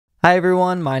Hi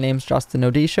everyone, my name's Justin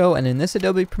Odisho, and in this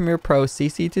Adobe Premiere Pro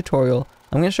CC tutorial,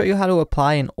 I'm going to show you how to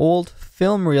apply an old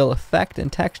film reel effect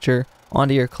and texture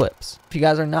onto your clips. If you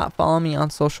guys are not following me on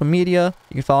social media,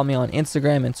 you can follow me on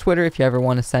Instagram and Twitter if you ever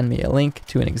want to send me a link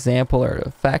to an example or an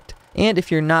effect. And if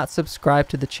you're not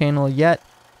subscribed to the channel yet,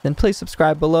 then please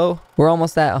subscribe below. We're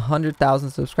almost at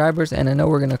 100,000 subscribers, and I know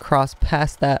we're going to cross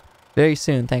past that very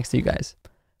soon thanks to you guys.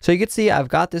 So you can see I've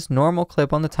got this normal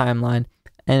clip on the timeline,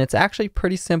 and it's actually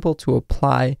pretty simple to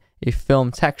apply a film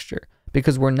texture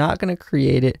because we're not going to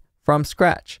create it from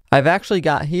scratch. I've actually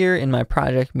got here in my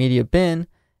project media bin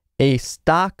a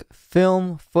stock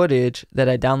film footage that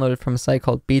I downloaded from a site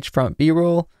called Beachfront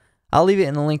B-roll. I'll leave it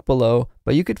in the link below,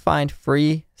 but you could find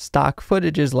free stock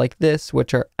footages like this,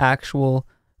 which are actual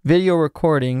video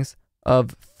recordings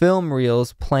of film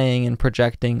reels playing and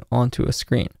projecting onto a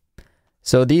screen.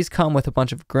 So these come with a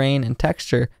bunch of grain and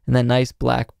texture and that nice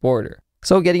black border.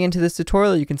 So getting into this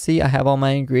tutorial, you can see I have all my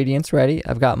ingredients ready.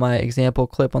 I've got my example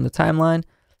clip on the timeline,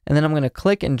 and then I'm going to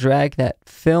click and drag that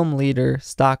film leader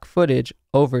stock footage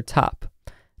over top.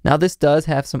 Now this does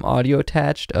have some audio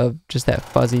attached of just that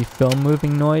fuzzy film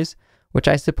moving noise, which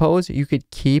I suppose you could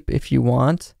keep if you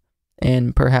want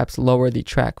and perhaps lower the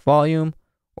track volume,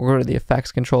 or go to the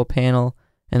effects control panel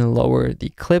and lower the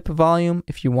clip volume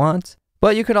if you want.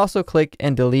 But you could also click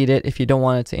and delete it if you don't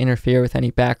want it to interfere with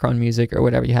any background music or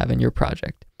whatever you have in your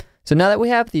project. So now that we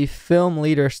have the film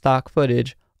leader stock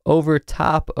footage over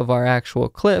top of our actual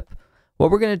clip,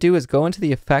 what we're going to do is go into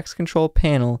the effects control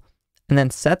panel and then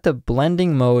set the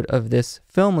blending mode of this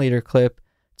film leader clip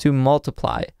to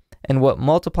multiply. And what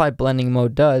multiply blending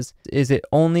mode does is it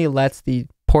only lets the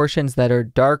portions that are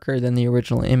darker than the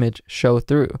original image show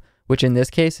through, which in this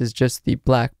case is just the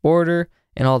black border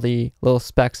and all the little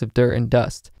specks of dirt and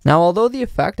dust. Now, although the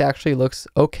effect actually looks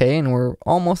okay and we're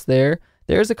almost there,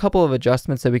 there's a couple of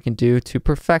adjustments that we can do to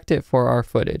perfect it for our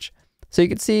footage. So you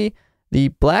can see the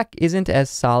black isn't as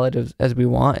solid as we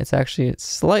want. It's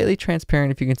slightly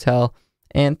transparent if you can tell,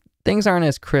 and things aren't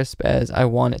as crisp as I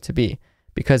want it to be,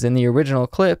 because in the original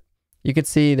clip, you can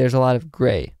see there's a lot of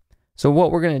gray. So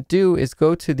what we're going to do is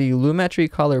go to the Lumetri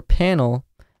color panel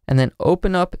and then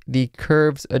open up the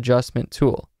curves adjustment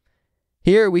tool.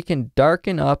 Here we can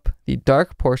darken up the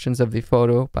dark portions of the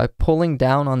photo by pulling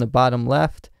down on the bottom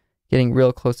left, getting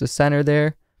real close to center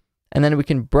there. And then we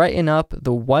can brighten up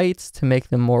the whites to make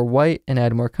them more white and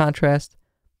add more contrast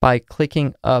by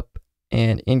clicking up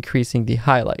and increasing the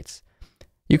highlights.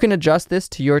 You can adjust this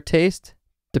to your taste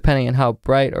depending on how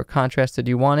bright or contrasted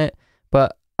you want it,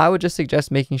 but I would just suggest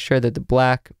making sure that the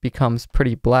black becomes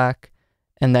pretty black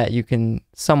and that you can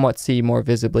somewhat see more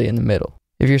visibly in the middle.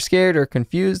 If you're scared or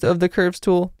confused of the curves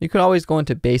tool, you can always go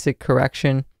into basic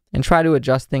correction and try to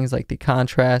adjust things like the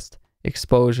contrast,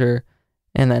 exposure,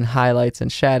 and then highlights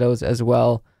and shadows as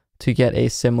well to get a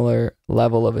similar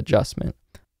level of adjustment.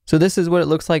 So this is what it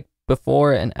looks like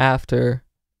before and after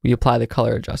we apply the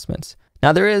color adjustments.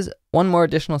 Now there is one more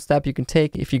additional step you can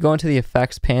take. If you go into the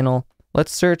effects panel,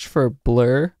 let's search for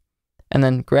blur and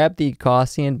then grab the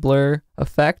Gaussian blur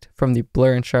effect from the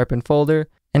blur and sharpen folder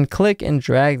and click and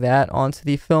drag that onto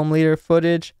the film leader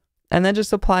footage, and then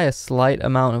just apply a slight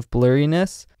amount of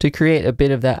blurriness to create a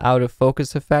bit of that out of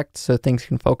focus effect so things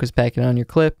can focus back in on your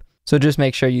clip. So just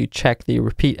make sure you check the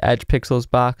repeat edge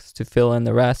pixels box to fill in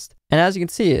the rest. And as you can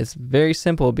see, it's very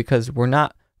simple because we're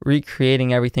not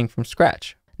recreating everything from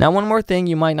scratch. Now, one more thing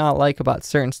you might not like about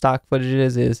certain stock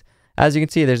footages is, as you can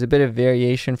see, there's a bit of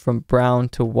variation from brown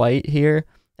to white here,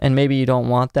 and maybe you don't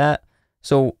want that.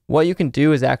 So what you can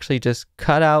do is actually just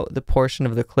cut out the portion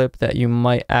of the clip that you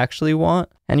might actually want,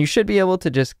 and you should be able to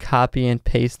just copy and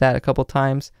paste that a couple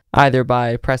times, either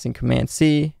by pressing Command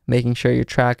C, making sure your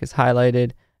track is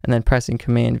highlighted, and then pressing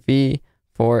Command V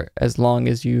for as long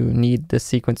as you need the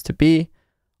sequence to be,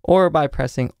 or by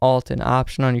pressing Alt and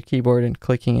Option on your keyboard and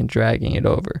clicking and dragging it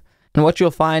over. And what you'll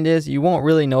find is you won't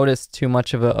really notice too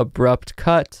much of an abrupt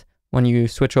cut when you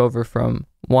switch over from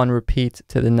one repeat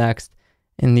to the next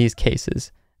in these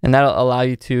cases, and that'll allow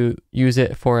you to use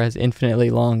it for as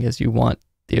infinitely long as you want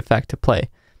the effect to play.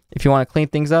 If you want to clean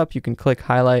things up, you can click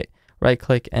highlight, right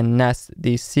click, and nest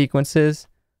these sequences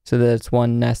so that it's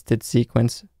one nested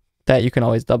sequence that you can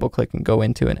always double click and go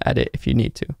into and edit if you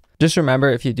need to. Just remember,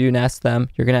 if you do nest them,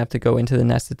 you're going to have to go into the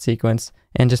nested sequence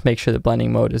and just make sure the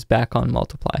blending mode is back on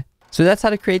multiply. So that's how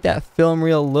to create that film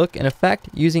reel look and effect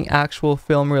using actual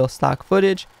film reel stock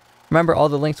footage. Remember, all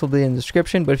the links will be in the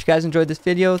description, but if you guys enjoyed this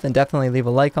video, then definitely leave a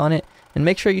like on it, and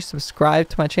make sure you subscribe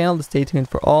to my channel to stay tuned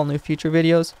for all new future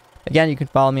videos. Again, you can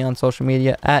follow me on social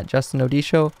media at Justin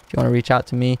Odisho if you want to reach out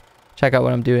to me, check out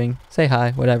what I'm doing, say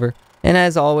hi, whatever. And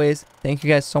as always, thank you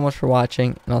guys so much for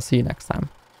watching, and I'll see you next time.